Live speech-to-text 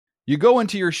You go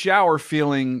into your shower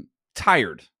feeling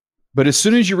tired, but as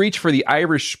soon as you reach for the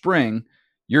Irish Spring,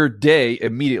 your day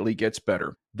immediately gets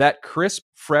better. That crisp,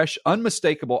 fresh,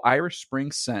 unmistakable Irish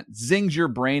Spring scent zings your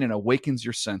brain and awakens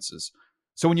your senses.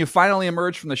 So when you finally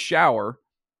emerge from the shower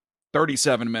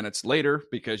 37 minutes later,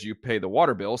 because you pay the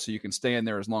water bill so you can stay in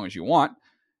there as long as you want,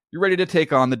 you're ready to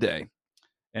take on the day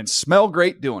and smell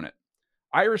great doing it.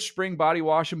 Irish Spring Body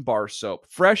Wash and Bar Soap.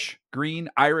 Fresh, green,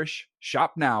 Irish.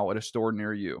 Shop now at a store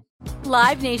near you.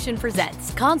 Live Nation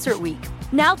presents Concert Week.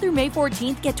 Now through May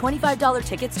 14th, get $25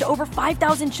 tickets to over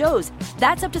 5,000 shows.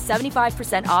 That's up to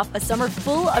 75% off a summer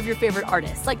full of your favorite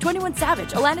artists like 21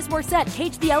 Savage, Alanis Morissette,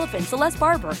 Cage the Elephant, Celeste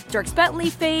Barber, Dierks Bentley,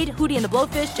 Fade, Hootie and the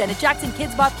Blowfish, Janet Jackson,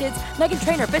 Kids Bop Kids, Meghan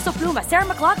Trainor, Bissell Pluma, Sarah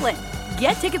McLachlan.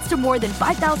 Get tickets to more than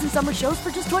 5,000 summer shows for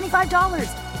just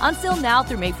 $25. On sale now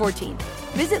through May 14th.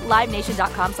 Visit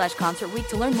livenation.com/Concert Week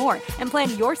to learn more and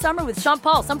plan your summer with Sean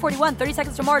Paul, Sum 41, 30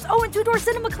 Seconds to Mars, and Two Door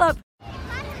Cinema Club.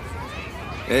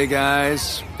 Hey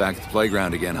guys, back at the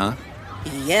playground again, huh?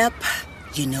 Yep.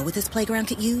 You know what this playground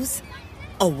could use?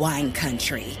 A wine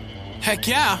country. Heck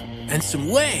yeah, and some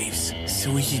waves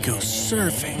so we could go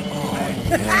surfing. Oh,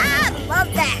 yeah. I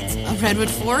love that. A redwood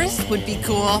forest would be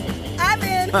cool. I'm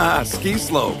in. Ski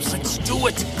slopes. Let's do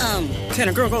it. Can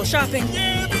a girl go shopping?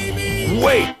 Yeah, baby.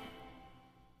 Wait!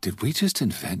 Did we just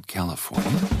invent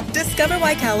California? Discover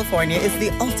why California is the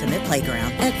ultimate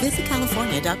playground at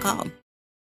visitcalifornia.com.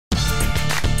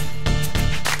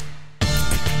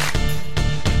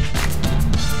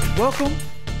 Welcome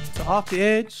to Off the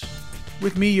Edge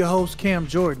with me, your host, Cam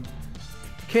Jordan.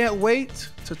 Can't wait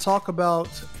to talk about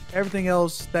everything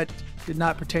else that did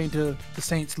not pertain to the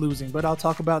Saints losing, but I'll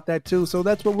talk about that too. So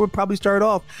that's what we'll probably start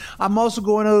off. I'm also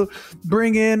going to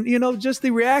bring in, just the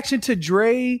reaction to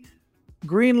Dre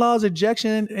Greenlaw's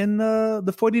ejection in the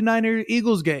 49er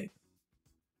Eagles game.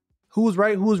 Who was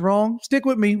right? Who was wrong? Stick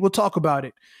with me. We'll talk about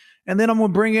it. And then I'm going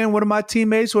to bring in one of my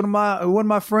teammates, one of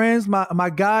my friends,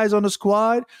 my guys on the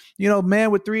squad,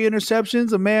 man with 3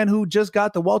 interceptions, a man who just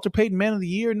got the Walter Payton Man of the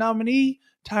Year nominee,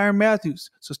 Tyrann Mathieu.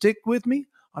 So stick with me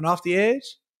on Off the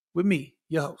Edge with me,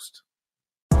 your host.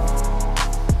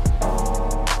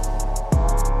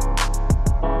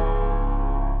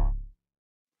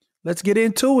 Let's get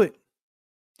into it.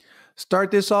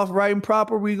 Start this off right and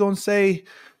proper. We're going to say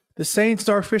the Saints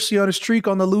are officially on a streak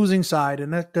on the losing side,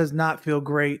 and that does not feel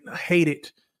great. I hate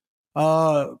it.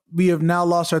 We have now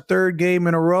lost our 3rd game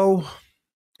in a row,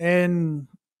 and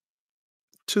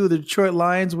to the Detroit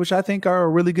Lions, which I think are a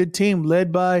really good team,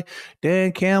 led by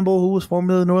Dan Campbell, who was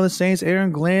formerly the New Orleans Saints,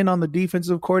 Aaron Glenn on the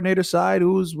defensive coordinator side,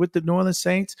 who was with the New Orleans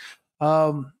Saints.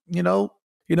 You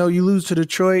lose to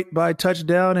Detroit by a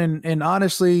touchdown, and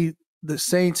honestly, the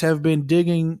Saints have been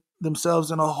digging themselves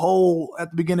in a hole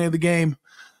at the beginning of the game.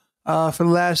 For the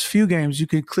last few games, you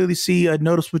can clearly see a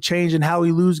noticeable change in how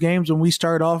we lose games when we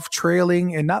start off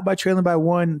trailing, and not by trailing by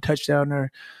 1 touchdown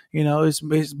or,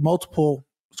 it's multiple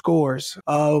scores.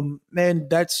 And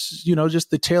that's,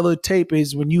 just the tail of the tape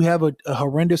is when you have a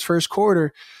horrendous first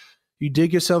quarter, you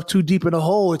dig yourself too deep in a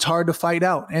hole, it's hard to fight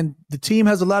out. And the team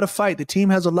has a lot of fight. The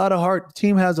team has a lot of heart. The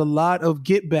team has a lot of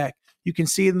get back. You can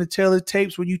see it in the tail of the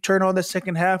tapes when you turn on the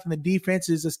second half and the defense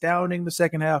is astounding the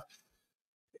second half.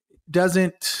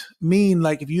 Doesn't mean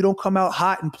like if you don't come out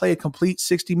hot and play a complete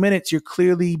 60 minutes, you're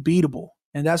clearly beatable.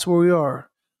 And that's where we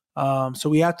are. So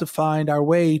we have to find our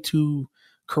way to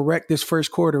correct this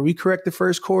first quarter. We correct the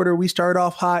first quarter. We start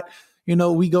off hot.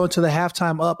 We go into the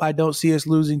halftime up. I don't see us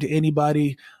losing to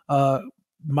anybody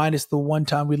minus the one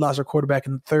time we lost our quarterback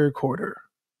in the 3rd quarter.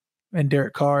 And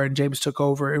Derek Carr and James took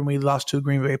over, and we lost to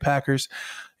Green Bay Packers.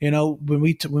 When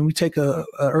we take a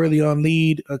early on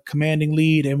lead, a commanding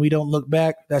lead, and we don't look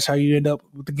back, that's how you end up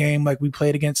with the game like we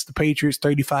played against the Patriots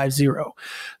 35-0.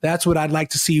 That's what I'd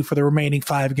like to see for the remaining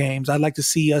 5 games. I'd like to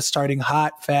see us starting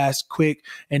hot, fast, quick,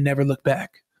 and never look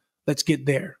back. Let's get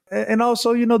there. And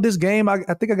also, this game, I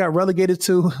think I got relegated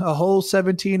to a whole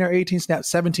 17 or 18 snaps.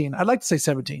 17. I'd like to say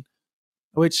 17,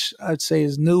 which I'd say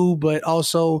is new, but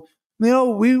also –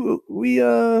 we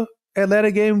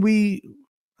Atlanta game.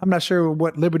 I'm not sure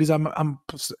what liberties I'm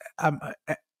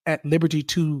at liberty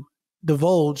to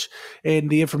divulge in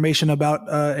the information about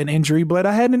an injury, but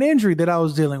I had an injury that I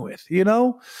was dealing with,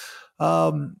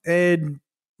 and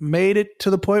made it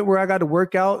to the point where I got to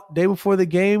work out day before the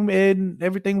game, and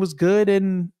everything was good,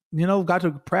 and got to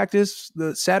practice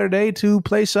the Saturday to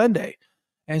play Sunday,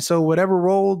 and so whatever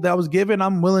role that was given,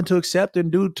 I'm willing to accept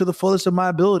and do to the fullest of my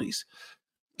abilities.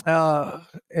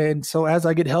 And so as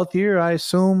I get healthier, I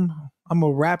assume I'm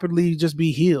going to rapidly just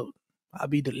be healed. I'll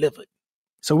be delivered.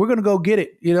 So we're going to go get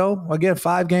it. Again,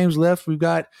 5 games left. We've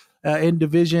got in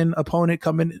division opponent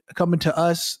coming to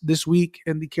us this week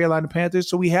in the Carolina Panthers.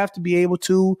 So we have to be able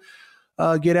to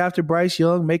get after Bryce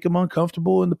Young, make him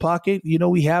uncomfortable in the pocket.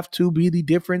 We have to be the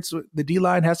difference. The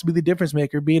D-line has to be the difference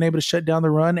maker, being able to shut down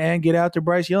the run and get after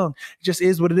Bryce Young. It just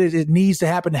is what it is. It needs to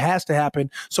happen. It has to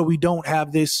happen so we don't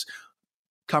have this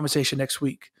conversation next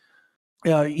week.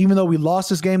 Even though we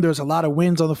lost this game, there's a lot of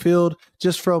wins on the field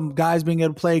just from guys being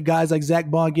able to play, guys like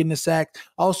Zach Bond getting a sack,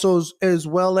 also as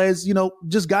well as,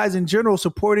 just guys in general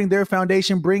supporting their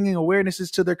foundation, bringing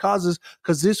awarenesses to their causes,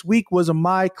 because this week was a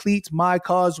My Cleats, My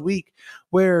Cause week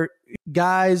where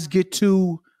guys get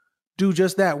to do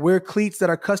just that, wear cleats that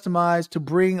are customized to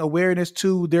bring awareness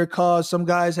to their cause. Some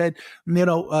guys had, a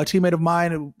teammate of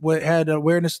mine had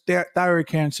awareness thyroid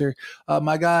cancer.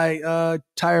 My guy,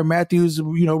 Tyrann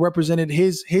Mathieu, represented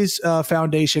his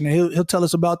foundation, and he'll tell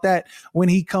us about that when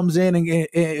he comes in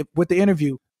and with the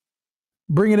interview.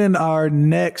 Bringing in our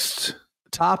next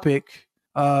topic,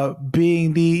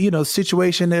 being the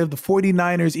situation of the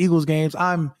 49ers Eagles games.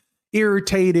 I'm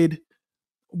irritated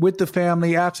with the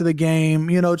family after the game,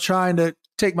 trying to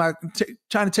take my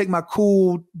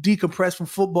cool, decompress from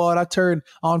football, and I turned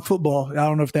on football. I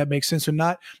don't know if that makes sense or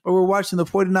not, but we're watching the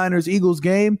 49ers Eagles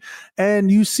game, and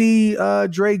you see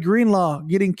Dre Greenlaw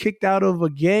getting kicked out of a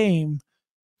game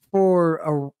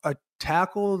for a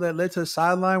tackle that led to a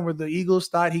sideline where the Eagles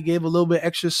thought he gave a little bit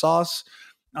extra sauce,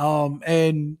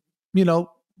 and a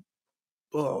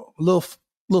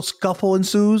little scuffle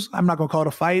ensues. I'm not going to call it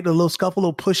a fight. A little scuffle, a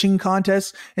little pushing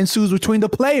contest ensues between the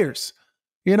players,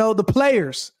 the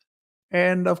players.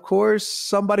 And of course,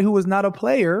 somebody who was not a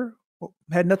player,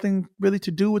 had nothing really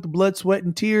to do with the blood, sweat,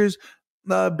 and tears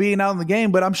being out in the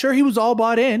game. But I'm sure he was all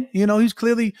bought in. He's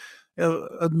clearly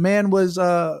a man was,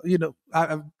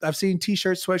 I've seen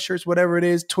T-shirts, sweatshirts, whatever it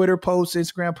is, Twitter posts,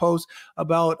 Instagram posts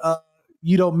about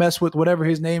you don't mess with whatever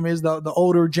his name is, the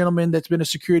older gentleman that's been a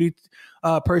security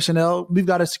personnel. We've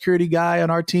got a security guy on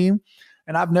our team,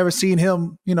 and I've never seen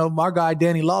him, our guy,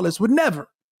 Danny Lawless, would never,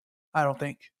 I don't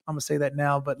think. I'm going to say that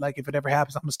now, but if it ever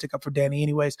happens, I'm going to stick up for Danny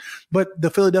anyways. But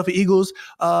the Philadelphia Eagles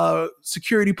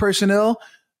security personnel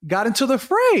got into the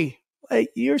fray.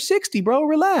 You're 60, bro,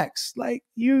 relax.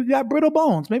 You got brittle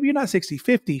bones. Maybe you're not 60,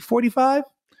 50, 45,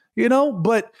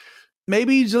 but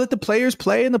maybe you just let the players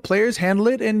play and the players handle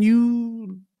it and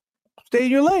you stay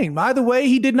in your lane. Either way,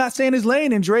 he did not stay in his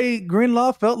lane, and Dre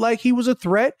Greenlaw felt like he was a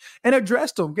threat and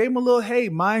addressed him, gave him a little, hey,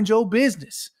 mind your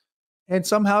business, and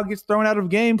somehow gets thrown out of the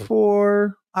game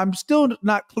for, I'm still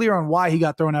not clear on why he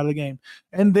got thrown out of the game.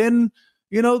 And then,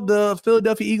 the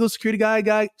Philadelphia Eagles security guy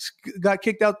got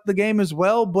kicked out the game as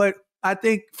well. But I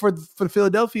think for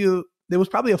Philadelphia, there was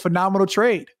probably a phenomenal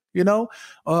trade.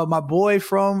 My boy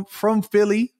from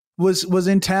Philly was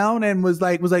in town and was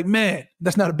like, man,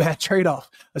 that's not a bad trade-off.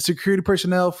 A security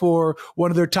personnel for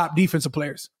one of their top defensive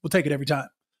players. We'll take it every time.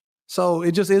 So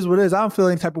it just is what it is. I don't feel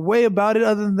any type of way about it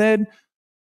other than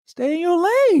stay in your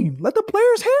lane. Let the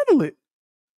players handle it.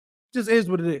 It just is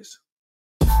what it is.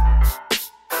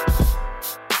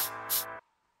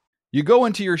 You go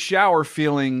into your shower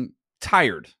feeling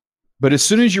tired, but as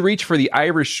soon as you reach for the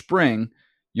Irish Spring,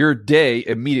 your day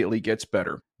immediately gets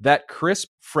better. That crisp,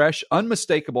 fresh,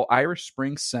 unmistakable Irish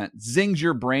Spring scent zings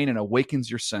your brain and awakens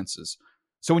your senses.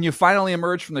 So when you finally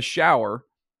emerge from the shower,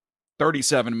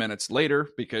 37 minutes later,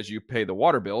 because you pay the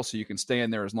water bill so you can stay in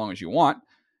there as long as you want,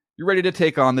 you're ready to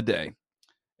take on the day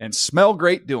and smell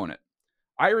great doing it.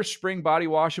 Irish Spring Body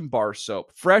Wash and Bar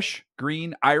Soap. Fresh,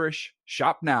 green, Irish.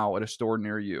 Shop now at a store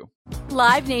near you.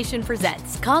 Live Nation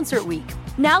presents Concert Week.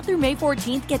 Now through May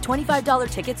 14th, get $25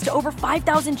 tickets to over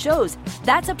 5,000 shows.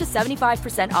 That's up to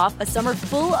 75% off a summer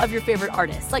full of your favorite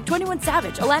artists like 21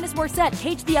 Savage, Alanis Morissette,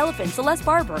 Cage the Elephant, Celeste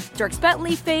Barber, Dierks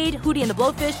Bentley, Fade, Hootie and the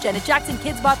Blowfish, Janet Jackson,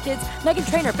 Kids Bop Kids, Meghan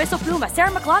Trainor, Peso Pluma, Sarah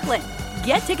McLachlan.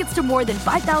 Get tickets to more than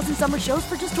 5,000 summer shows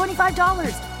for just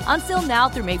 $25. Until now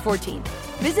through May 14th.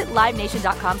 Visit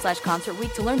LiveNation.com/Concert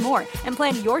Week to learn more and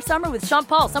plan your summer with Sean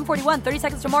Paul, Sum 41, 30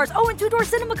 Seconds to Mars, and Two Door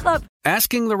Cinema Club.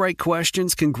 Asking the right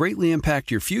questions can greatly impact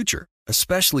your future,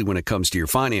 especially when it comes to your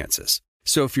finances.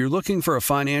 So if you're looking for a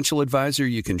financial advisor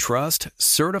you can trust,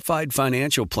 certified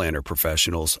financial planner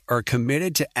professionals are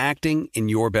committed to acting in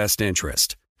your best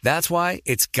interest. That's why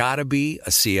it's got to be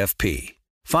a CFP.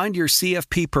 Find your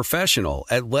CFP professional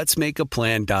at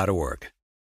letsmakeaplan.org.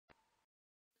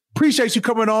 Appreciate you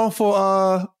coming on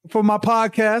for my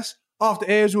podcast, Off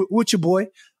the Edge with your boy.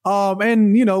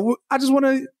 And, I just want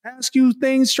to ask you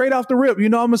things straight off the rip. I'm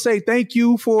going to say thank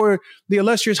you for the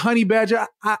illustrious Honey Badger.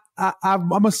 I'm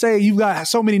going to say you've got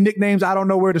so many nicknames, I don't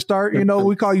know where to start.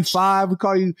 We call you Five. We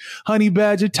call you Honey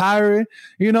Badger, Tyrann,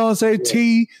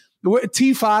 T.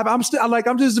 T5.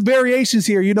 I'm just variations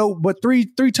here, but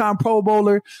three-time Pro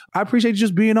Bowler. I appreciate you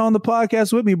just being on the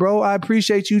podcast with me, bro. I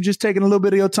appreciate you just taking a little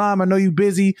bit of your time. I know you're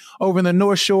busy over in the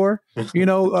North Shore.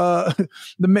 The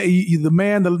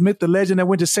man, the myth, the legend that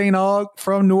went to St. Aug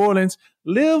from New Orleans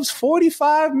lives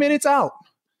 45 minutes out.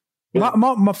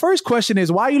 My first question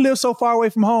is, why you live so far away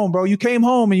from home, bro? You came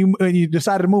home and you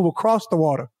decided to move across the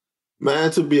water.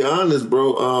 Man, to be honest,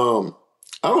 bro,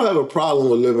 I don't have a problem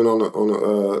with living on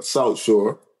the South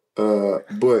Shore,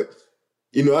 but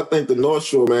I think the North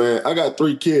Shore, man. I got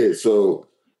 3 kids, so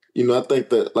I think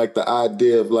that like the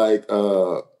idea of like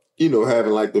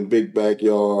having like the big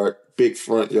backyard, big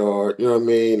front yard, you know what I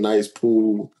mean, nice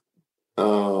pool,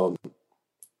 you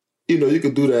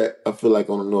could do that. I feel like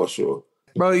on the North Shore.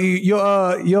 Bro,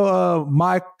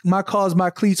 my cause, my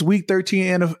cleats, week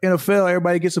 13 NFL,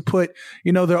 everybody gets to put,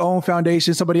 their own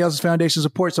foundation. Somebody else's foundation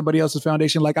support somebody else's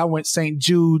foundation. Like I went St.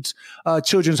 Jude's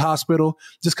Children's Hospital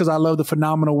just because I love the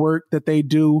phenomenal work that they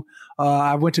do.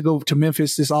 I went to go to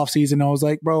Memphis this offseason. I was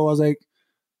like,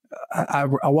 I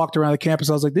walked around the campus.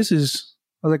 I was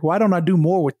like, why don't I do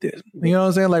more with this? You know what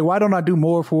I'm saying? Like, why don't I do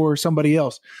more for somebody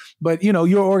else? But,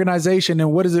 your organization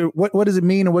and what does it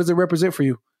mean and what does it represent for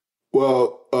you?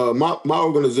 Well, my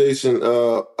organization,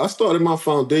 I started my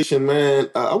foundation, man,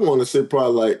 I want to say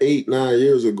probably like 8-9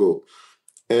 years ago.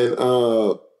 And,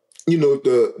 the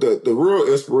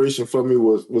real inspiration for me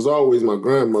was always my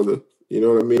grandmother, you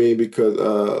know what I mean? Because,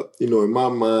 in my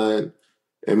mind,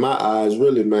 in my eyes,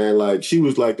 really, man, like she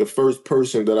was like the first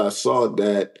person that I saw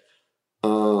that,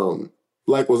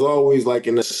 was always like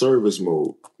in a service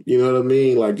mode, you know what I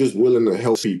mean? Like just willing to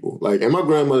help people. Like, and my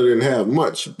grandmother didn't have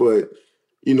much, but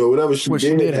whatever she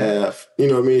did have,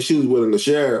 what I mean, she was willing to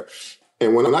share.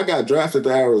 And when I got drafted to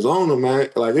Arizona,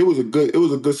 man, like it was a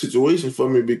good situation for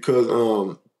me because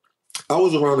I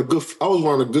was around a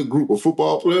good group of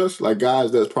football players, like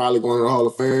guys that's probably going to the Hall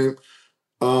of Fame.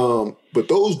 But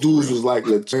those dudes was like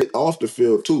legit off the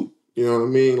field too. You know what I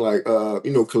mean? Like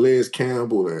Calais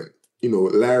Campbell and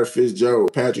Larry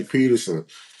Fitzgerald, Patrick Peterson.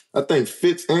 I think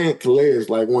Fitz and Calais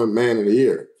like won Man of the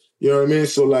Year. You know what I mean?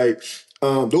 So like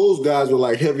those guys were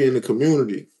like heavy in the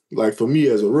community, like for me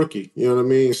as a rookie, you know what I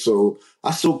mean? So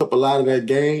I soaked up a lot of that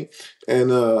game.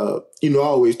 And, I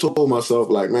always told myself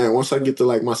like, man, once I get to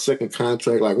like my second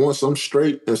contract, like once I'm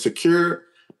straight and secure,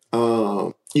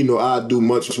 I'll do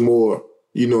much more,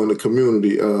 in the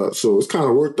community. So it's kind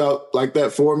of worked out like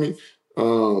that for me.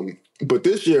 But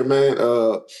this year, man,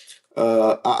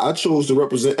 I chose to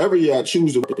represent, every year I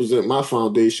choose to represent my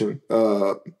foundation.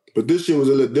 But this year was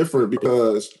a little different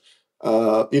because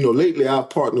lately I've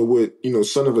partnered with,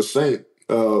 Son of a Saint,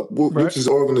 which is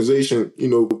an organization,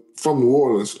 from New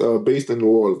Orleans, based in New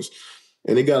Orleans.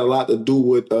 And it got a lot to do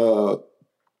with,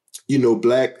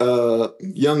 black,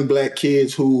 young black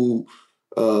kids who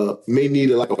may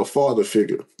need a father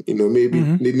figure, maybe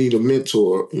they need a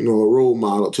mentor, a role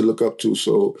model to look up to.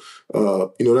 So,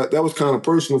 that was kind of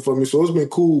personal for me. So it's been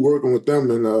cool working with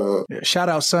them. And shout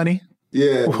out Sonny.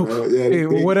 Yeah,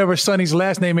 whatever Sonny's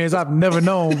last name is, I've never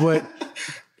known, but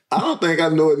I don't think I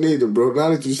know it neither, bro.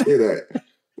 Now that you say that,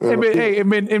 and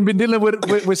been dealing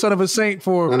with Son of a Saint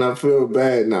for, and I feel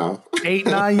bad now.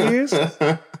 8-9 years.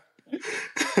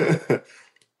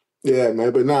 Yeah,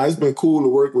 man. But it's been cool to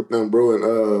work with them, bro,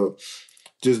 and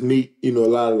just meet a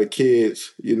lot of the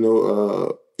kids. I think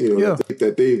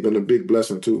that they've been a big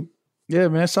blessing too. Yeah,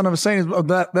 man. Son of a Saint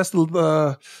that's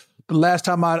the last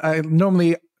time I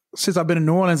normally. Since I've been in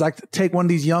New Orleans, I take one of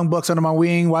these young bucks under my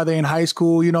wing while they're in high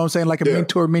school, you know what I'm saying? Like a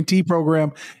mentor-mentee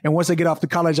program. And once they get off to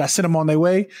college, I send them on their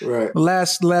way. Right. The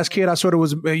last kid I sort of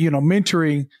was,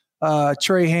 mentoring,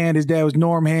 Trey Hand, his dad was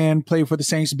Norm Hand, played for the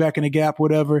Saints back in the Gap,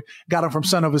 whatever. Got him from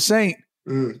Son of a Saint.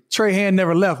 Trey Hand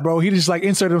never left, bro. He just like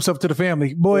inserted himself to the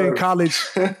family. Boy in college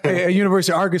at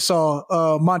University of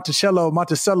Arkansas,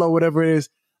 Monticello, whatever it is.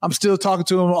 I'm still talking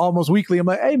to him almost weekly. I'm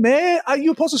like, hey, man,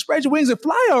 you're supposed to spread your wings and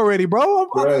fly already, bro.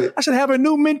 I should have a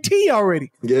new mentee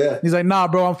already. Yeah. He's like, nah,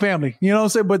 bro, I'm family. You know what I'm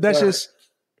saying? But that's just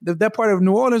that part of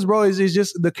New Orleans, bro, is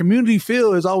just the community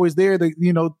feel is always there.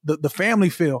 The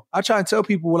family feel. I try and tell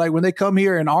people like when they come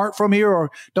here and aren't from here or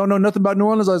don't know nothing about New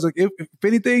Orleans, I was like, if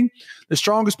anything, the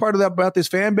strongest part of that about this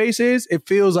fan base is it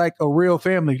feels like a real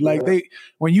family. Like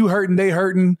when you hurting, they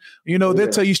hurting. They'll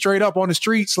tell you straight up on the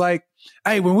streets, like,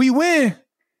 hey, when we win.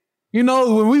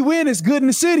 When we win, it's good in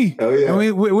the city. Oh, yeah.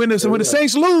 And when the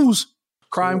Saints lose,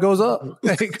 crime goes up.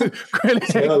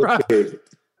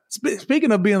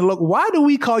 Speaking of being local, why do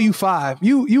we call you 5?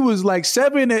 You was like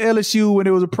 7 at LSU when it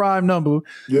was a prime number.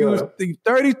 Yeah. You was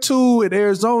 32 at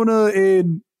Arizona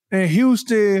and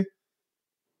Houston.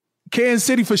 Kansas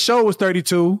City for sure was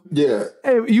 32. Yeah.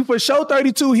 Hey, you for sure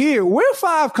 32 here. Where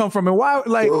 5 come from and why?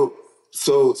 Like,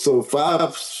 so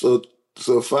 5. So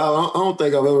 5. I don't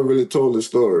think I've ever really told the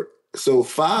story. So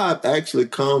 5 actually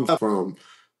comes from.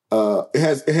 It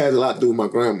has a lot to do with my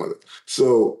grandmother.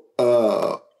 So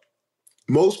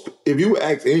if you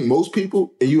ask most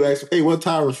people and you ask, hey, where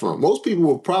Tyrann's from? Most people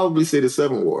will probably say the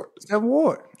 7th Ward. 7th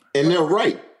Ward. And they're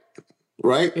right?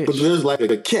 Ish. But there's like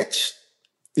a catch.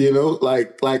 You know,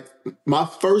 like my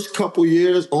first couple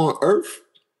years on Earth,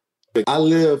 I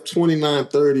lived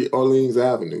 2930 Orleans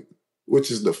Avenue, which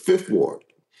is the 5th Ward.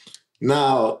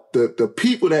 Now, the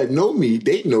people that know me,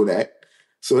 they know that.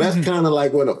 So that's kind of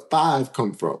like where the 5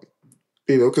 come from.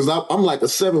 You know, because I'm like a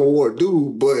 7th Ward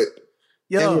dude, but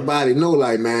everybody know,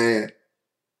 like, man,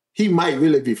 he might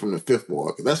really be from the 5th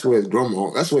Ward. That's where his grandma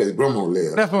lives. That's where,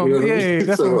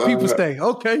 that's where people stay.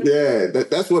 Okay. Yeah,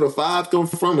 that's where the 5 come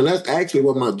from, and that's actually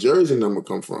where my jersey number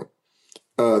come from.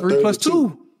 3 plus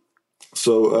 2.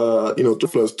 So 3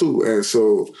 plus 2, and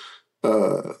so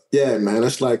yeah, man,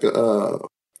 that's like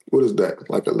what is that?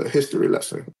 Like a history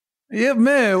lesson. Yeah,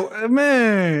 man.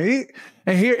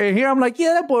 And here I'm like,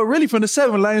 yeah, that boy really from the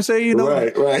 7th. Like I say, you know,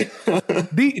 right.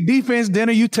 Defense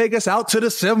dinner, you take us out to the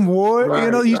 7th Ward. Right,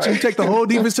 you know, you take the whole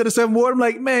defense to the 7th Ward. I'm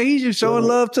like, man, he's just showing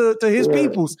love to his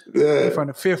peoples. Yeah, from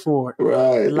the 5th Ward.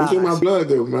 Right, it's in my blood,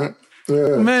 though, man.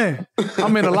 Yeah. Man,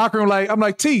 I'm in the locker room I'm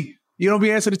like T. You don't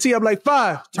be answering the T. I'm like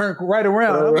 5. Turn right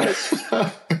around. Right.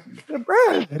 Like,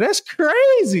 bro, that's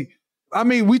crazy. I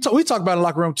mean, we talk about it in the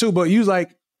locker room too, but you was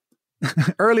like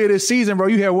earlier this season, bro,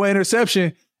 you had 1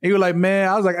 interception. And you were like, man,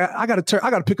 I was like, I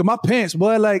gotta pick up my pants,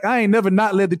 boy. Like, I ain't never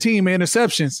not led the team in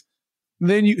interceptions. And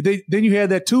then you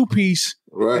had that 2-piece,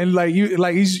 right? And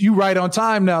you right on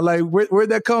time now. Like, where'd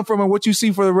that come from, and what you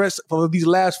see for the rest of these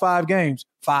last 5 games?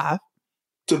 5.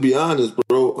 To be honest,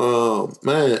 bro,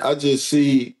 man, I just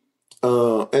see,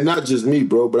 and not just me,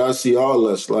 bro, but I see all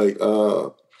us like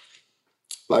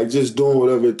just doing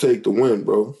whatever it takes to win,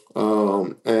 bro.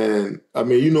 And I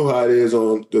mean, you know how it is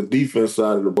on the defense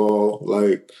side of the ball.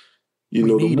 Like, you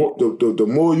know, the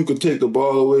more you can take the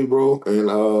ball away, bro, and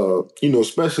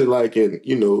especially like in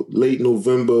late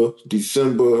November,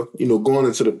 December, going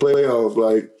into the playoffs,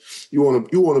 like you want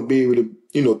to be able to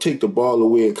take the ball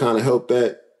away and kind of help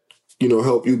that,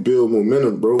 help you build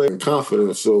momentum, bro, and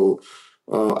confidence. So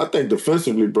I think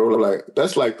defensively, bro, like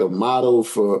that's like the motto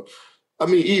for. I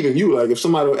mean, even you, like, if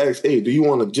somebody would ask, hey, do you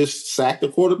want to just sack the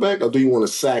quarterback or do you want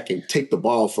to sack and take the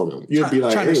ball from him? You'd be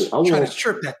like, hey, I want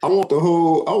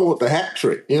the hat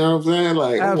trick. You know what I'm saying?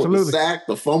 Like, absolutely. I want the sack,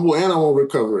 the fumble, and I want to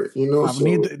recover it.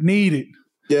 Need it.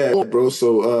 Yeah, bro.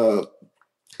 So,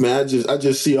 man, I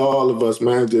just see all of us,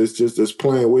 man, just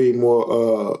playing way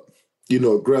more,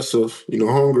 aggressive,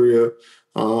 hungrier,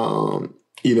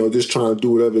 just trying to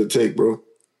do whatever it takes, bro.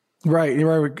 Right.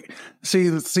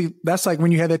 See, that's like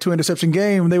when you had that 2 interception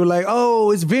game, they were like, oh,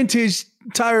 it's vintage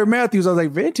Tyrann Mathieu. I was like,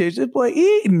 vintage? This boy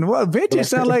eating. What vintage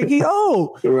sound like he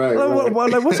old. Right. Like,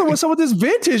 what's up with this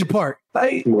vintage part?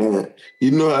 Like, man,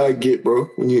 you know how I get, bro,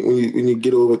 when you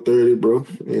get over 30, bro,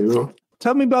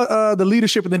 Tell me about the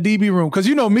leadership in the DB room, because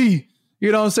you know me,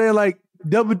 you know what I'm saying? Like,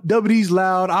 WD's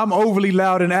loud. I'm overly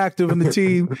loud and active in the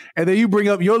team, and then you bring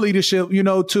up your leadership, to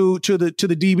the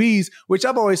DBs, which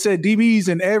I've always said DBs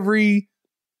in every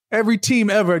team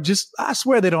ever. Just I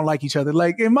swear they don't like each other.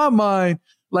 Like in my mind,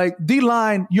 like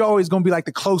D-line, you're always gonna be like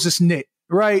the closest knit,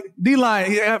 right?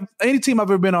 D-line, any team I've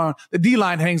ever been on, the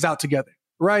D-line hangs out together,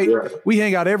 right? Yeah. We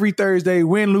hang out every Thursday,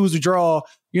 win, lose, or draw.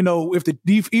 Even if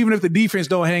the defense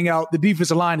don't hang out, the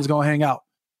defensive line is gonna hang out.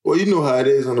 Well, you know how it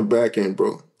is on the back end,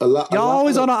 bro. Y'all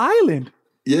always on an island.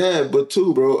 Yeah, but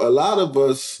too, bro, a lot of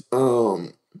us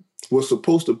were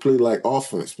supposed to play like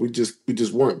offense. We just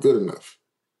weren't good enough.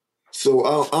 So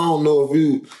I don't know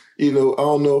if I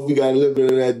don't know if we got a little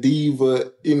bit of that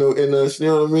diva, in us. You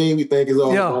know what I mean? We think it's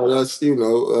all about us.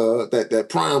 That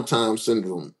prime time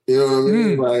syndrome. You know what I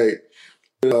mean? Like.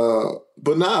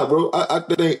 But nah, bro. I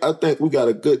think we got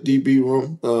a good DB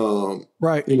room.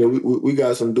 Right. We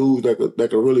got some dudes that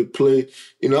could really play.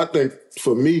 I think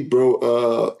for me,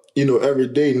 bro. Every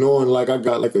day knowing like I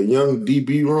got like a young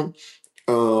DB room.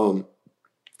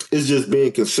 It's just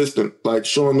being consistent, like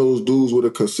showing those dudes what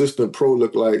a consistent pro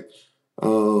look like.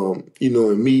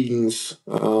 In meetings.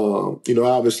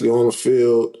 Obviously on the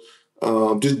field.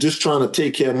 Just trying to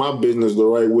take care of my business the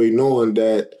right way, knowing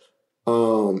that.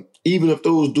 Even if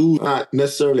those dudes not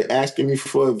necessarily asking me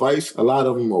for advice, a lot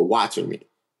of them are watching me,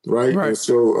 right? And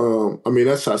so,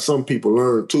 that's how some people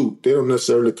learn too. They don't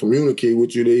necessarily communicate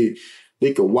with you.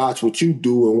 They can watch what you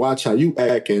do and watch how you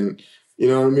act, and you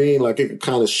know what I mean? Like it can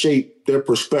kind of shape their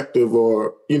perspective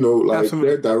or, you know, like Absolutely.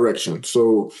 their direction.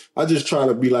 So I just try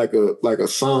to be like a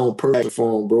sound person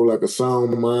for them, bro, like a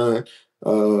sound mind.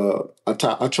 I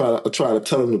try to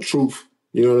tell them the truth.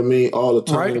 You know what I mean? All the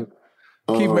time.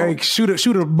 Right.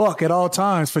 Shoot a buck at all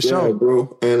times for sure. Yeah,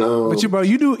 bro. And but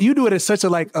you do it at such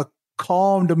a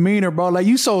calm demeanor, bro. Like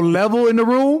you so level in the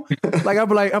room. Like I'll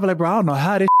be like, bro, I don't know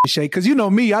how this shake. Cause you know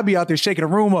me, I be out there shaking the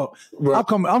room up. Right.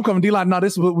 I'm coming D-line. No,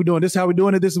 this is what we're doing. This is how we're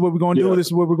doing it. This is what we're going to do. This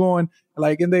is where we're going.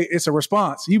 Like, and it's a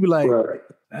response. You be like,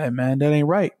 hey man, that ain't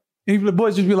right. And the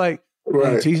boys just be like,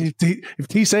 right. Hey, if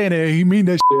T saying it, he mean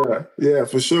that shit. Yeah,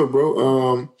 for sure,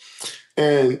 bro.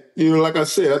 And you know, like I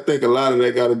said, I think a lot of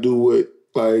that got to do with,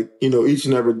 like, you know, each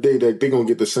and every day that they're going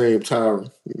to get the same Tyrann.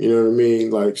 You know what I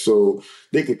mean? Like, so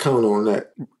they could count on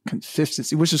that.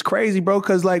 Consistency, which is crazy, bro,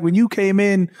 because, like, when you came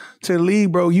in to the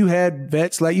league, bro, you had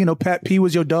vets. Like, you know, Pat P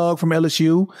was your dog from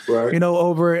LSU, right? You know,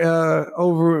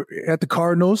 over at the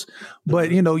Cardinals.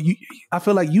 But, you know, I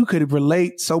feel like you could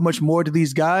relate so much more to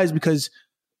these guys because,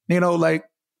 you know, like,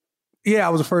 yeah,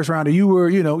 I was a first rounder. You were,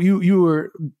 you know, you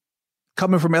were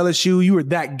coming from LSU, you were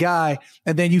that guy,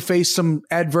 and then you faced some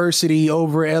adversity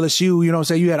over LSU. You know what I'm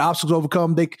saying? You had obstacles to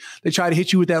overcome. They try to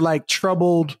hit you with that like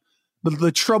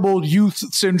the troubled youth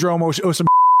syndrome or some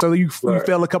so you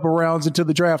fell a couple rounds into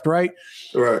the draft, right?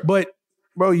 Right. But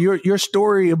bro, your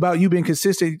story about you being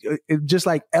consistent, just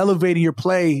like elevating your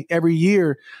play every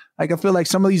year. Like I feel like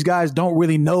some of these guys don't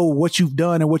really know what you've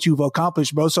done and what you've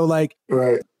accomplished, bro. So like,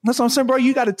 that's what I'm saying, bro.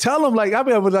 You got to tell them. Like I'm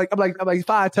like,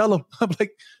 fine, tell them. I'm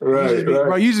like,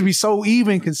 bro, you just be so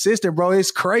even consistent, bro.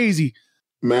 It's crazy,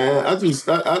 man.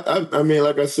 I mean,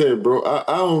 like I said, bro,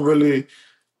 I don't really,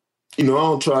 you know, I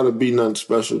don't try to be nothing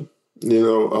special, you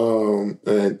know,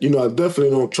 and you know, I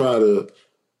definitely don't try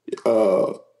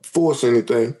to force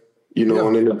anything, you know,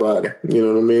 on anybody. You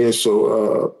know what I mean?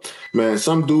 So, man,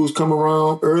 some dudes come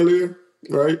around earlier,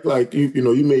 right? Like you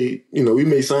know, we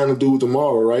may sign a dude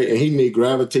tomorrow, right? And he may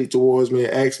gravitate towards me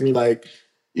and ask me, like,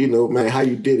 you know, man, how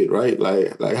you did it, right?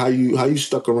 Like how you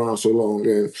stuck around so long,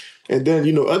 and then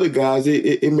you know, other guys,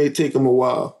 it may take them a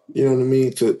while, you know what I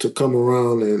mean, to come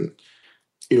around and,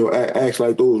 you know, ask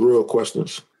like those real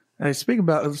questions. Hey, speaking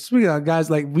of guys,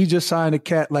 like we just signed a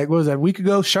cat, like what was that, a week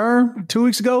ago? Sherm, 2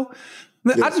 weeks ago.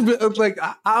 I just like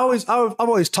I've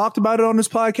always talked about it on this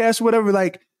podcast or whatever.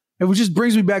 Like it just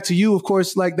brings me back to you, of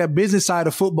course, like that business side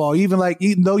of football. Even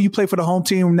though you play for the home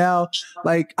team now,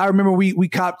 like I remember we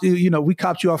copped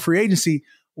you off free agency.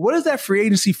 What does that free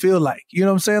agency feel like? You know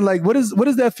what I'm saying? Like what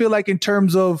does that feel like in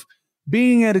terms of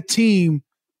being at a team?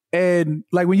 And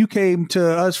like when you came to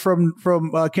us from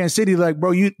Kansas City, like,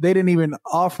 bro, they didn't even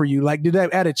offer you. Like, did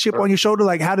that add a chip on your shoulder?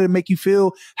 Like, how did it make you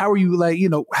feel? How were you, like, you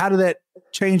know, how did that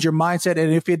change your mindset?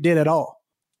 And if it did at all?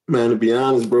 Man, to be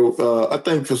honest, bro, I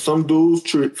think for some dudes,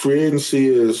 free agency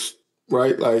is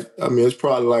right. Like, I mean, it's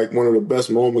probably like one of the best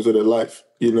moments of their life.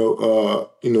 You know,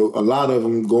 a lot of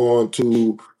them go on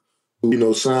to, you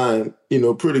know, sign, you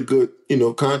know, pretty good, you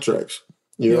know, contracts.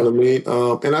 You know what I mean?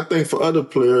 And I think for other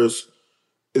players,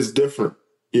 it's different,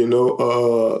 you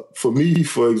know. For me,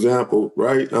 for example,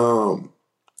 right?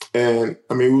 And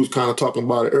I mean, we was kind of talking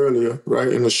about it earlier, right,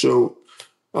 in the show.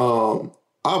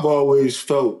 I've always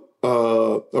felt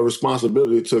a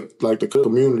responsibility to like the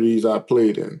communities I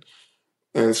played in,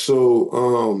 and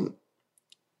so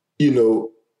you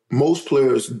know, most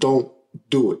players don't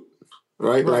do it,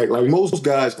 right? Like most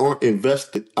guys aren't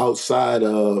invested outside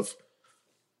of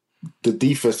the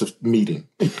defensive meeting.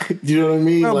 You know what I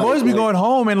mean? Bro, boys be going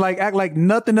home and like act like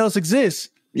nothing else exists.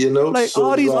 You know, like so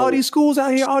all these schools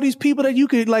out here, all these people that you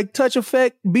could like touch,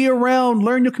 affect, be around,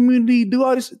 learn your community, do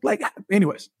all this. Like,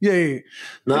 anyways, yeah.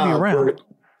 Be around.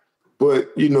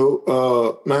 But you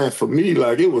know, man, for me,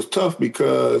 like it was tough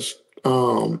because,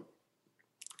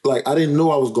 like I didn't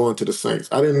know I was going to the Saints.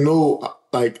 I didn't know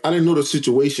the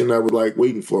situation that was like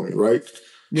waiting for me, right?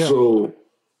 Yeah. So,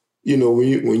 you know,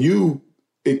 when you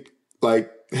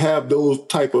like have those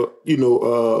type of, you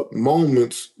know,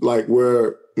 moments like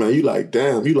where, man, you like,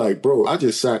 damn, you like, bro, I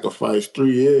just sacrificed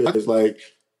 3 years. It's like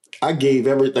I gave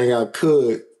everything I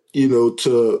could, you know,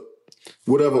 to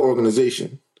whatever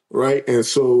organization, right? And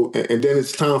so, and then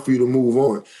it's time for you to move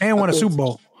on. And won a Super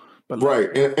Bowl. But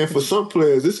right. And for some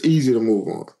players, it's easy to move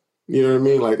on. You know what I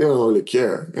mean? Like they don't really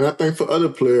care. And I think for other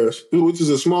players, which is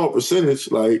a small percentage,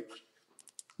 like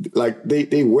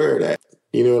they wear that.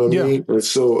 You know what I mean? And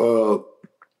so,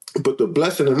 but the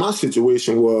blessing in my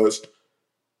situation was,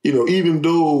 you know, even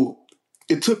though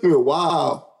it took me a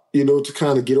while, you know, to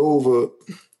kind of get over,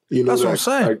 you know, that's what I'm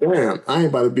saying. Like, damn, I ain't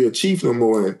about to be a Chief no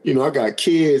more. And, you know, I got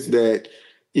kids that,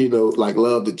 like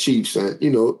love the Chiefs and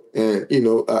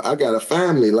I got a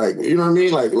family, like, you know what I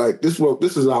mean? Like this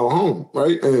is our home,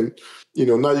 right? And,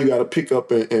 now you got to pick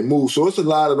up and move. So it's a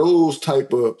lot of those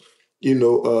type of,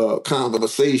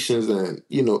 conversations and,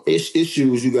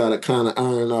 issues you got to kind of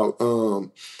iron out.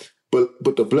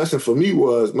 But the blessing for me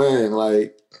was, man,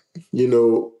 like,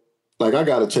 like I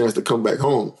got a chance to come back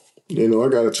home. I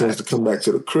got a chance to come back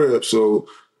to the crib. So,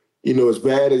 as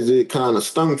bad as it kind of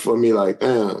stung for me, like,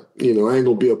 damn, I ain't going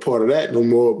to be a part of that no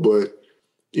more. But,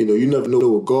 you never know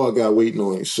what God got waiting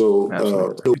on you. So,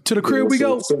 to the crib we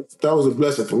go. So that was a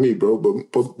blessing for me, bro.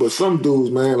 But some dudes,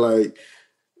 man, like,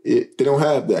 they don't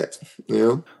have that,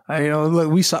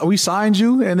 Look, we signed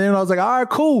you, and then I was like, all right,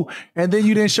 cool. And then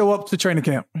you didn't show up to training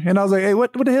camp. And I was like, hey,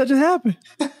 what the hell just happened?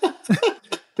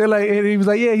 They're like, and he was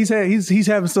like, yeah, he's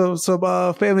having some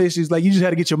family issues. Like, you just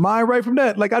had to get your mind right from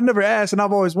that. Like, I never asked, and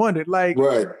I've always wondered. Like,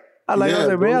 right. I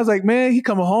was like, man, he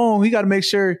coming home. He got to make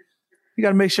sure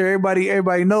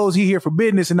everybody knows he here for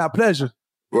business and not pleasure.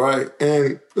 Right.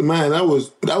 And man, that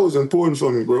was important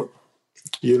for me, bro.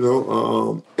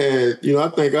 And I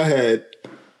think I had,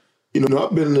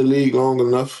 I've been in the league long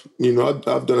enough.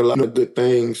 I've done a lot of good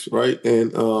things, right?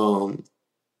 And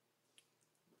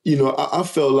I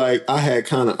felt like I had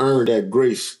kind of earned that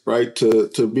grace, right,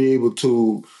 to be able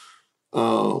to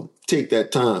take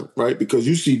that time, right? Because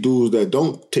you see dudes that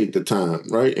don't take the time,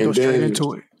 right? And then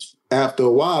into it. After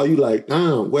a while, you like,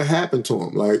 what happened to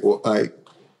him? Like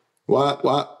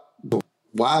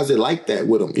why is it like that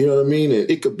with him? You know what I mean? And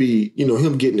it could be,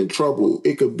 him getting in trouble.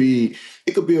 It could be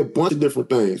a bunch of different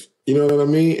things. You know what I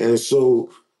mean? And so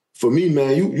for me,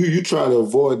 man, you try to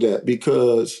avoid that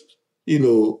because,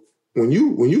 when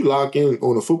you lock in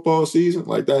on a football season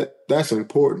like that, that's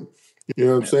important. You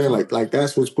know what I'm saying? Like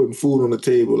that's what's putting food on the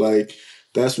table. Like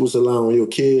that's what's allowing your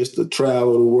kids to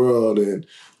travel the world and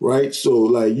right. So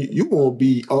like you won't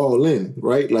be all in,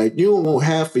 right? Like you don't want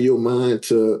half of your mind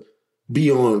to be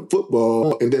on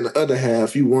football and then the other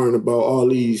half you worrying about all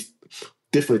these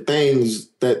different things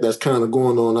that's kind of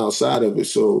going on outside of it.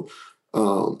 So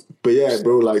but yeah,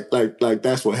 bro, like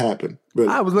that's what happened. Really.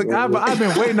 I was like, I've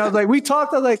been waiting. I was like, we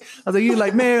talked. I was like, you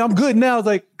like, man, I'm good now. I was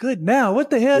like, good now? What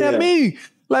the hell that mean?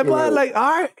 Like, boy, like,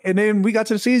 all right. And then we got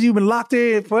to the season. You've been locked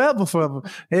in forever.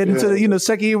 And into the,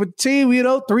 second year with the team, 3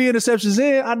 interceptions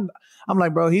in. I'm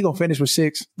like, bro, he gonna finish with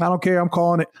 6. I don't care. I'm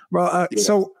calling it, bro.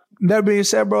 So that being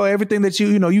said, bro, everything that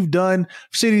you've done,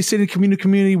 city,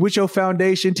 community with your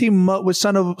foundation, team up with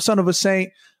Son of a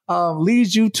Saint,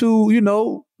 leads you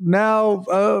to,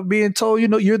 now being told,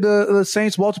 you're the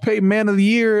Saints Walter Payton Man of the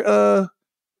Year,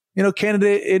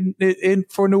 candidate in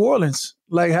for New Orleans.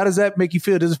 Like, how does that make you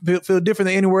feel? Does it feel different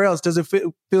than anywhere else? Does it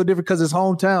feel different because it's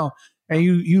hometown and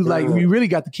you really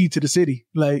got the key to the city?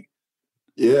 Like,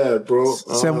 yeah, bro.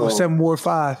 7 Ward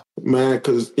 5. Man,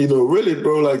 because really,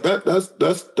 bro, like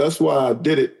that's why I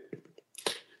did it.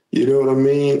 You know what I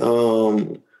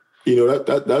mean?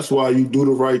 That's why you do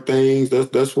the right things.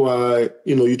 That's why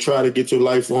you try to get your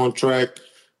life on track.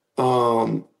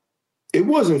 It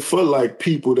wasn't for like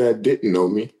people that didn't know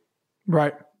me,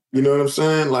 right? You know what I'm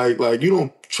saying? Like you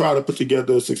don't try to put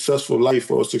together a successful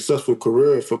life or a successful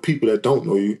career for people that don't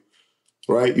know you,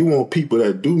 right? You want people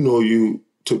that do know you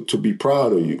to be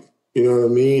proud of you. You know what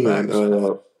I mean? Right.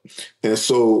 And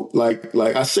so like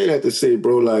I say that to say,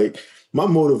 bro, like my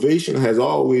motivation has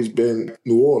always been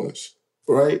New Orleans,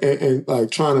 right? And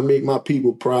like trying to make my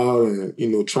people proud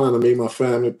and, trying to make my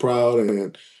family proud.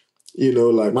 And,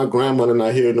 like my grandmother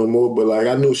not here no more, but like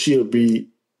I know she'll be,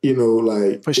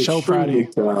 like for sure proud of you.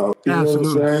 Proud, you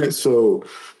Absolutely. Know what I'm saying? So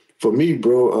for me,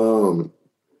 bro,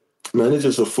 man, it's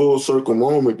just a full circle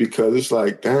moment because it's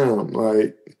like, damn,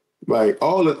 like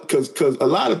all of, cause a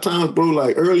lot of times, bro,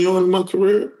 like early on in my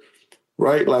career,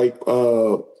 right? Like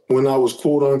when I was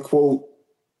quote unquote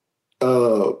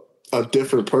a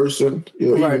different person,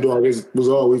 right. Even though I was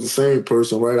always the same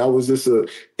person, right? I was just a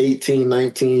 18,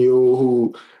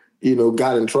 19-year-old who,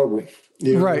 got in trouble.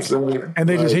 You know right. And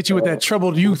they just hit you with that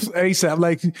troubled youth ASAP.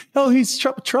 Like, oh, he's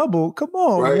trouble. Come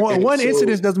on. Right. One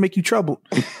incident doesn't make you troubled.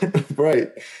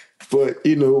 Right. But,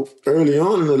 early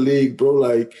on in the league, bro,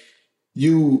 like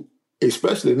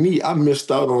especially me, I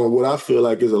missed out on what I feel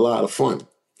like is a lot of fun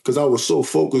because I was so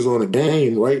focused on the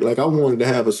game, right? Like I wanted to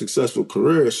have a successful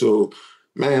career. So,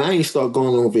 man, I ain't start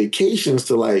going on vacations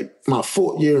to like my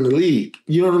 4th year in the league.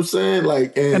 You know what I'm saying?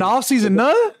 Like, and off season,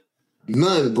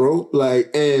 none, bro.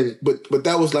 Like, but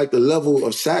that was like the level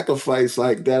of sacrifice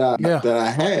like that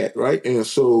I had, right? And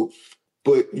so,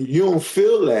 but you don't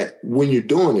feel that when you're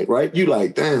doing it, right? You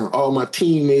like, damn, all my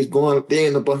teammates going up there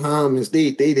in the Bahamas,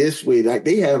 they this way, like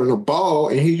they having a ball,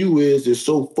 and here you is just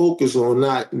so focused on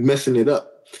not messing it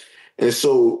up. And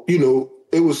so,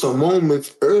 it was some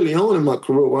moments early on in my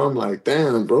career where I'm like,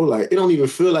 damn, bro, like it don't even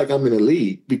feel like I'm in the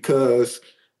league because,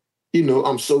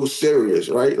 I'm so serious,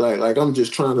 right? Like I'm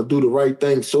just trying to do the right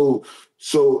thing. So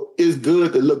it's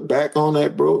good to look back on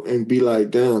that, bro, and be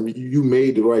like, damn, you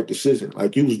made the right decision.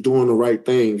 Like you was doing the right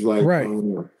things. Like, right.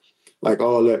 Like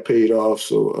all that paid off.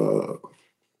 So,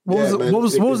 what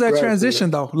was that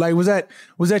transition though? Like, was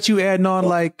that you adding on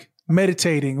like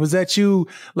meditating? Was that you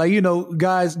like,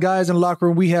 guys in the locker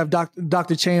room, we have Dr.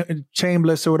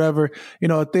 Chambliss or whatever,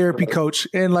 a therapy coach.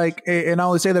 And like, and I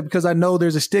only say that because I know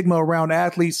there's a stigma around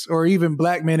athletes or even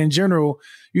black men in general,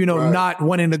 not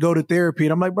wanting to go to therapy.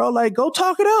 And I'm like, bro, like go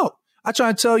talk it out. I try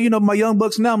and tell, my young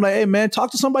bucks now, I'm like, hey man,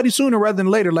 talk to somebody sooner rather than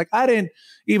later. Like I didn't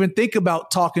even think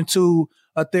about talking to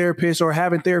a therapist or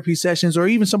having therapy sessions or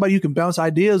even somebody you can bounce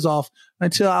ideas off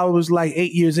until I was like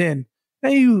 8 years in.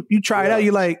 And you try it out.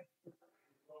 You're like,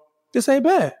 this ain't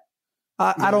bad.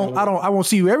 I won't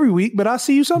see you every week, but I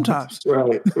see you sometimes.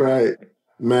 Right.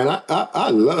 Man, I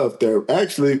love therapy.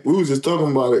 Actually, we was just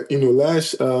talking about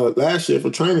it, last year for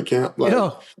training camp. Like,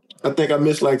 I think I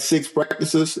missed like 6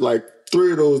 practices. Like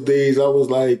 3 of those days I was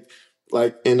like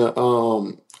in a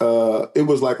it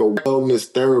was like a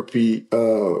wellness therapy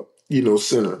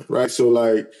center, right? So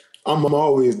like I'm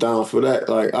always down for that.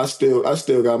 Like I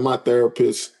still got my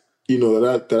therapist,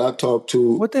 that I talk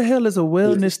to. What the hell is a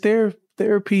wellness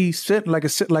therapy center? Like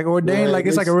ordained? Man, like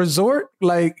it's like a resort?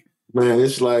 Like man,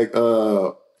 it's like it's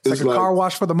like a car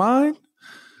wash for the mind?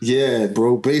 Yeah,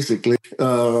 bro, basically.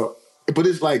 But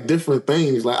it's like different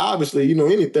things. Like obviously,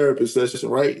 any therapist session,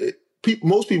 right?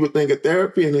 Most people think of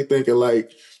therapy and they think of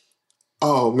like,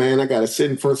 oh man, I gotta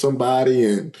sit in front of somebody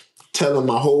and tell them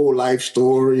my whole life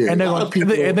story. And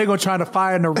they're gonna try to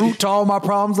find the root to all my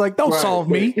problems. Like, don't solve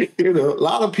me. A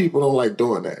lot of people don't like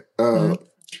doing that.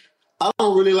 I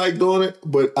don't really like doing it,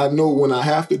 but I know when I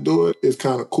have to do it, it's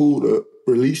kind of cool to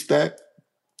release that.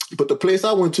 But the place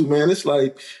I went to, man, it's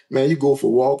like, man, you go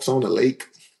for walks on the lake.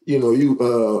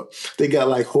 They got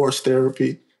like horse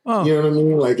therapy. Oh. You know what I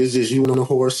mean? Like it's just you on a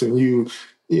horse and you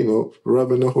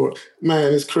rubbing the horse.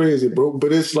 Man, it's crazy, bro.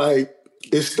 But it's like,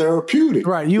 it's therapeutic.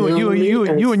 Right. You and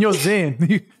your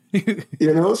zen.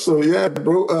 So yeah,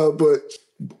 bro.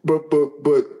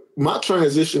 But my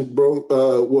transition, bro,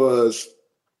 was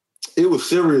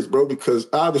serious, bro, because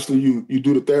obviously you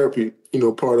do the therapy,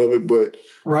 part of it. But,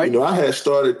 right. I had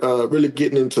started really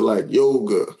getting into like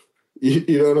yoga,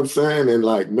 you know what I'm saying? And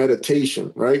like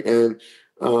meditation, right? And,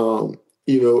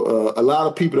 a lot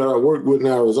of people that I worked with in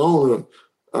Arizona,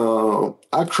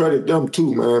 I credit them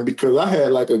too, man, because I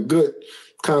had like a good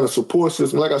kind of support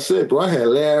system. Like I said, bro, I had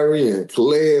Larry and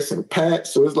Calais and Pat.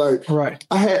 So it's like, right.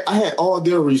 I had all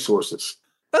their resources.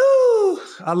 Oh,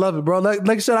 I love it, bro. Like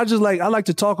I said, I like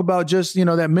to talk about just,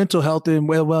 that mental health and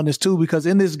wellness too, because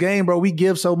in this game, bro, we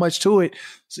give so much to it.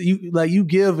 So you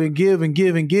give and give and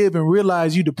give and give and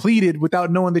realize you depleted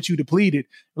without knowing that you depleted.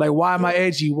 Like, why am I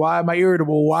edgy? Why am I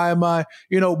irritable? Why am I,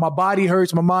 my body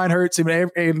hurts, my mind hurts.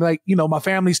 And like, my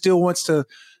family still wants to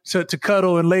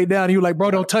cuddle and lay down. And you're like, bro,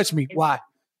 don't touch me. Why?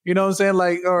 You know what I'm saying?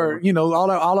 Like, or,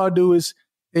 all I do is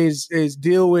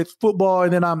deal with football,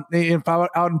 and then if I'm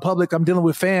out in public, I'm dealing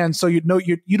with fans. So you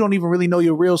don't even really know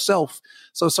your real self.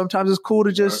 So sometimes it's cool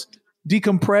to just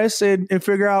decompress and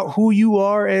figure out who you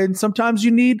are, and sometimes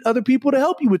you need other people to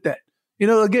help you with that.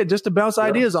 Again, just to bounce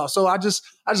ideas off. So I just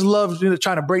love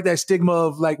trying to break that stigma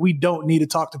of like we don't need to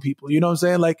talk to people. You know what I'm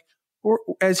saying? Like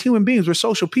as human beings, we're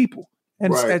social people.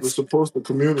 And we're supposed to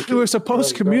communicate. We're supposed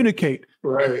to communicate.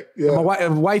 Right. Yeah. My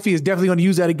wifey is definitely going to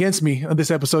use that against me on this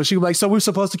episode. She was like, so we're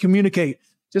supposed to communicate.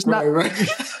 Just not. Right.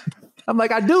 I'm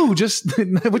like, I do. Just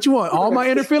what you want? All my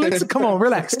inner feelings? Come on,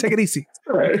 relax. Take it easy.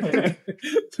 Right.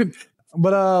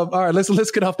 But all right,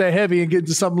 let's get off that heavy and get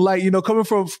into something light. Coming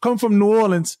from New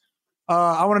Orleans,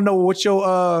 I want to know what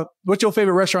your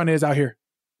favorite restaurant is out here.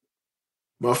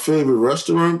 My favorite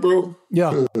restaurant, bro?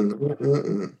 Yeah.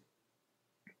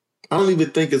 I don't even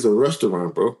think it's a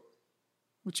restaurant, bro.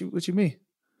 What you mean?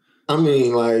 I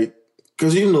mean, like,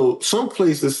 because, some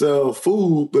places sell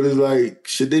food, but it's like,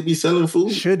 should they be selling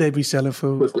food? Should they be selling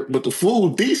food? But the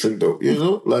food decent, though,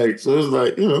 Like, so it's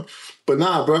like, But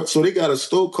nah, bro, so they but a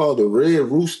store called the Red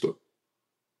Rooster.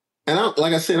 And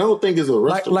like I said, I don't think it's a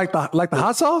restaurant. Like the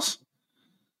hot sauce?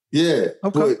 Yeah.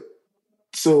 Okay.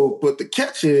 But the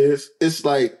catch is, it's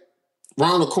like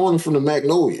round the corner from the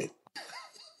Magnolia.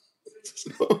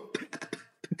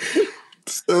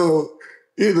 So,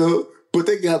 but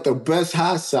they got the best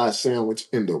hot sauce sandwich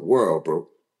in the world, bro.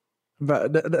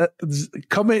 But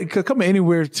coming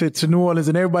anywhere to New Orleans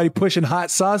and everybody pushing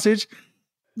hot sausage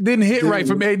didn't hit right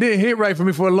for me. It didn't hit right for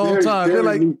me for a long time.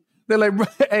 They're They're like,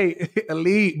 hey,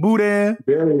 elite, Boudin.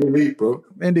 Very elite, bro.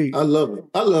 Indeed. I love them.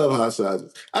 I love hot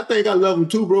sauces. I think I love them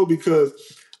too, bro, because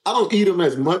I don't eat them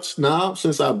as much now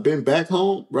since I've been back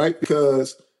home, right?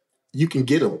 Because you can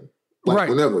get them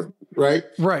whenever, right?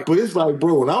 Right. But it's like,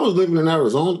 bro, when I was living in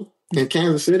Arizona, in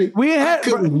Kansas City, I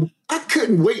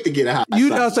couldn't wait to get a hot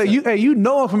sausage. You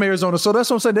know I'm from Arizona, so that's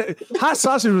what I'm saying. Hot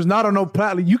sausage was not on no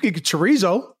platter. You could get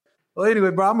chorizo. Well,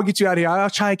 anyway, bro, I'm going to get you out of here. I'll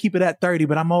try and keep it at 30,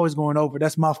 but I'm always going over.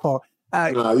 That's my fault.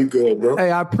 Nah, you good, bro.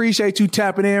 Hey, I appreciate you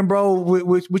tapping in, bro,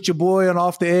 with your boy on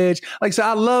Off the Edge. Like I said,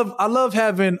 I love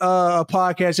having a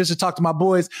podcast just to talk to my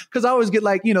boys, because I always get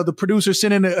the producer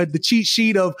sending the cheat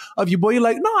sheet of your boy. You're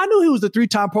like, no, I knew he was the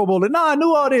 3-time Pro Bowler. No, I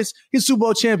knew all this. He's Super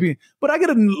Bowl champion. But I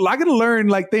gotta learn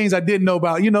things I didn't know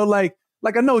about.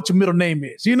 Like I know what your middle name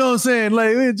is. You know what I'm saying?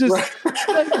 Like it just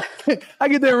I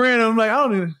get that random. I'm like, I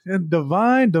don't even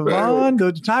Tyrann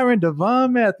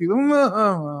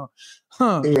Mathieu.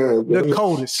 The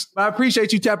coldest. I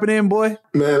appreciate you tapping in, boy.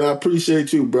 Man, I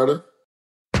appreciate you, brother.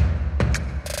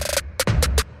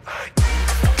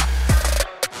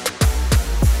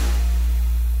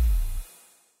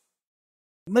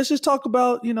 Let's just talk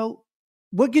about,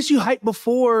 what gets you hyped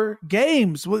before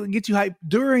games? What gets you hyped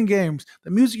during games?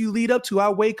 The music you lead up to. I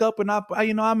wake up and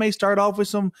I may start off with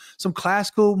some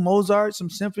classical Mozart, some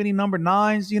symphony number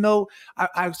 9s.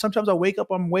 I sometimes I wake up,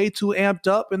 I'm way too amped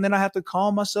up, and then I have to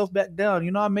calm myself back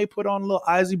down. I may put on a little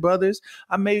Isley Brothers.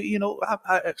 I may,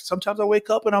 sometimes I wake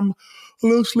up and I'm a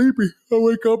little sleepy. I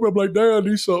wake up and I'm like, damn, I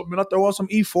need something. And I throw on some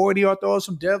E40, or I throw on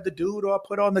some Dev the Dude, or I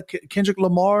put on the Kendrick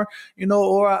Lamar,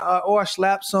 or I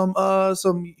slap some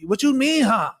what you mean,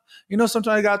 huh? Sometimes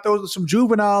I got to throw some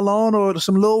Juvenile on, or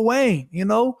some Lil Wayne,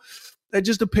 It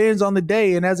just depends on the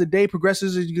day. And as the day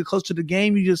progresses, as you get close to the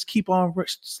game, you just keep on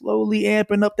slowly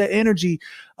amping up that energy.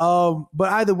 But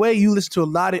either way, I listen to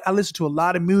a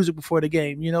lot of music before the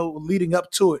game, leading up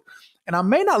to it. And I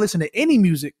may not listen to any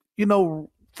music,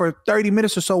 for 30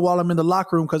 minutes or so while I'm in the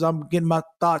locker room, because I'm getting my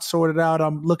thoughts sorted out.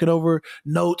 I'm looking over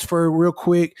notes for real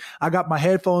quick. I got my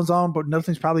headphones on, but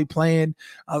nothing's probably playing.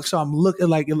 So I'm looking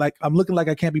like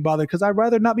I can't be bothered, because I'd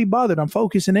rather not be bothered. I'm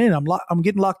focusing in. I'm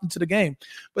getting locked into the game.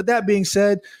 But that being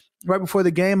said, right before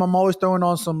the game, I'm always throwing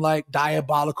on some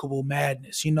Diabolical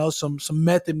Madness, some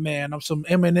Method Man, some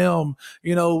Eminem,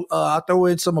 I throw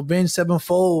in some Avenged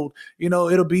Sevenfold,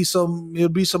 it'll be some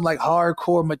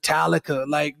hardcore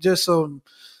Metallica, just some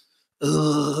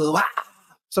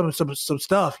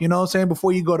stuff, you know what I'm saying,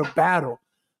 before you go to battle.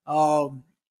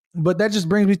 But that just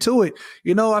brings me to it.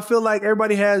 I feel like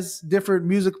everybody has different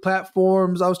music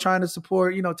platforms. I was trying to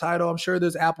support, Tidal. I'm sure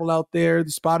there's Apple out there, the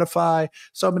Spotify,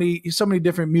 so many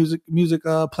different music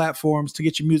platforms to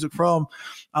get your music from.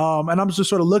 And I'm just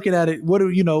sort of looking at it. What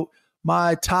are,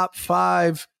 my top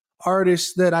 5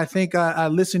 artists that I think I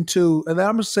listen to, and then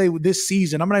I'm going to say this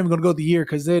season. I'm not even going to go the year,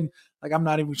 because then I'm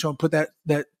not even trying to put that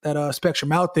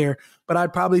spectrum out there. But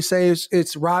I'd probably say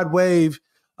it's Rod Wave.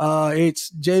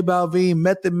 It's J Balvin,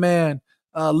 Method Man,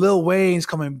 Lil Wayne's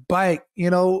coming back,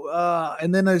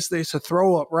 and then there's a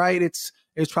throw up, right? It's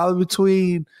probably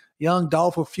between Young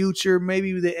Dolph or Future.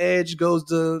 Maybe the edge goes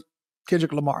to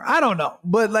Kendrick Lamar. I don't know,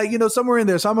 but somewhere in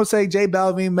there. So I'm gonna say J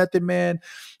Balvin, Method Man,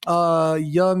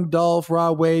 Young Dolph,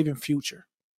 Rod Wave, and Future.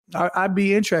 I'd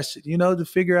be interested, to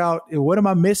figure out what am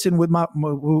I missing with my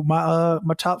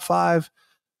top 5.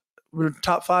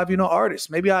 Top 5, artists.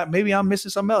 Maybe I'm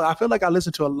missing something else. I feel like I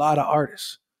listen to a lot of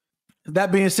artists.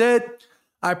 That being said,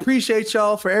 I appreciate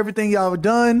y'all for everything y'all have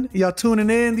done. Y'all tuning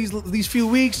in these few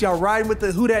weeks. Y'all riding with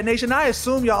the Who Dat Nation. I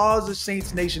assume y'all all are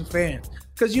Saints Nation fans.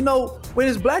 Because, when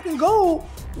it's black and gold,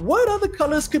 what other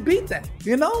colors could beat that?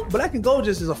 Black and gold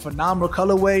just is a phenomenal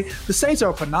colorway. The Saints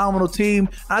are a phenomenal team.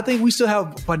 I think we still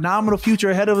have a phenomenal future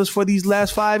ahead of us for these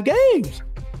last 5 games.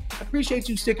 I appreciate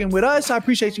you sticking with us. I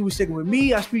appreciate you sticking with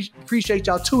me. I appreciate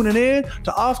y'all tuning in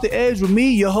to Off the Edge with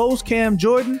me, your host, Cam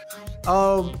Jordan.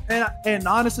 And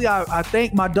honestly, I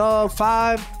thank my dog,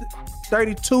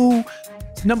 532,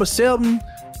 number 7,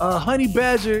 Honey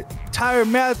Badger,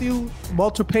 Tyrann Mathieu,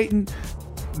 Walter Payton,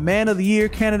 Man of the Year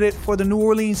candidate for the New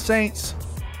Orleans Saints,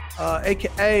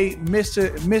 aka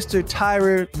Mr.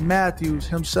 Tyrann Mathieu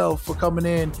himself, for coming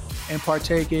in and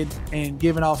partaking and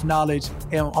giving off knowledge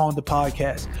on the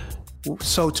podcast.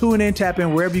 So tune in, tap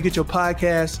in wherever you get your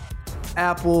podcast,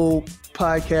 Apple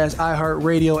Podcast,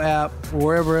 iHeartRadio app,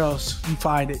 wherever else you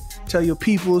find it. Tell your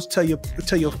peoples, tell your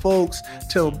folks,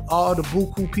 tell all the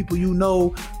buku people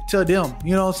tell them.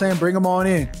 You know what I'm saying? Bring them on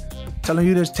in. Tell them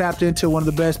you just tapped into one of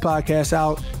the best podcasts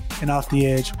out and Off the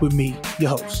Edge with me, your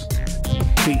host.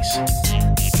 Peace.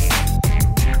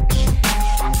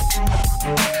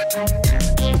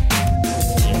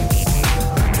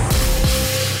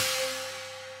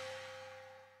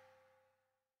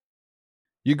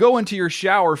 You go into your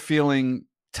shower feeling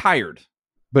tired,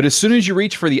 but as soon as you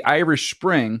reach for the Irish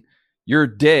Spring, your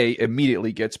day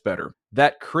immediately gets better.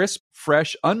 That crisp,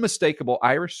 fresh, unmistakable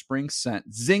Irish Spring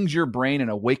scent zings your brain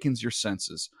and awakens your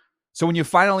senses. So when you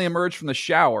finally emerge from the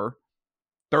shower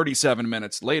 37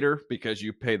 minutes later, because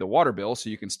you pay the water bill so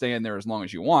you can stay in there as long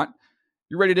as you want,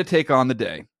 you're ready to take on the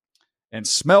day and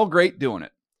smell great doing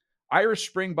it. Irish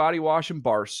Spring Body Wash and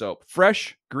Bar Soap.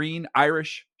 Fresh, green,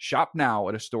 Irish. Shop now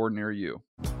at a store near you.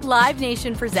 Live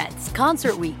Nation presents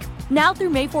Concert Week. Now through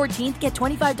May 14th, get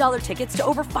 $25 tickets to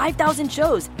over 5,000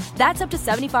 shows. That's up to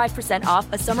 75% off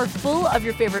a summer full of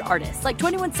your favorite artists like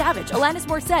 21 Savage, Alanis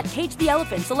Morissette, Cage the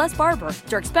Elephant, Celeste Barber,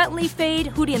 Dierks Bentley, Fade,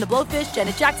 Hootie and the Blowfish,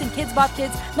 Janet Jackson, Kids Bop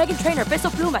Kids, Meghan Trainor, Peso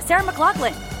Pluma, Sarah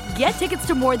McLachlan. Get tickets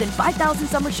to more than 5,000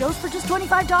 summer shows for just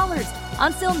 $25.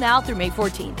 Until now through May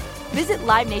 14th. Visit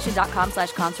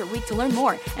livenation.com/Concert Week to learn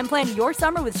more and plan your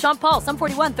summer with Sean Paul, Sum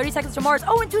 41, 30 Seconds to Mars,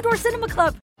 and Two Door Cinema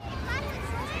Club.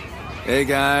 Hey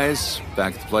guys,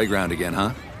 back at the playground again,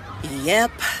 huh?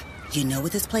 Yep. You know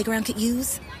what this playground could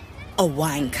use? A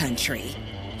wine country.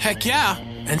 Heck yeah,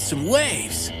 and some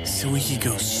waves so we could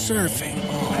go surfing.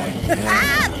 Oh, yeah.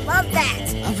 Ah, love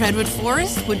that. A redwood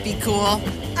forest would be cool.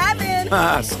 I'm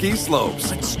in. Ski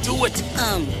slopes. Let's do it.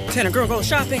 Can a girl go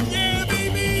shopping? Yeah,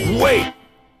 baby. Wait!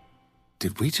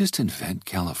 Did we just invent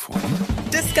California?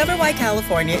 Discover why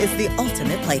California is the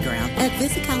ultimate playground at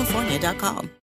visitcalifornia.com.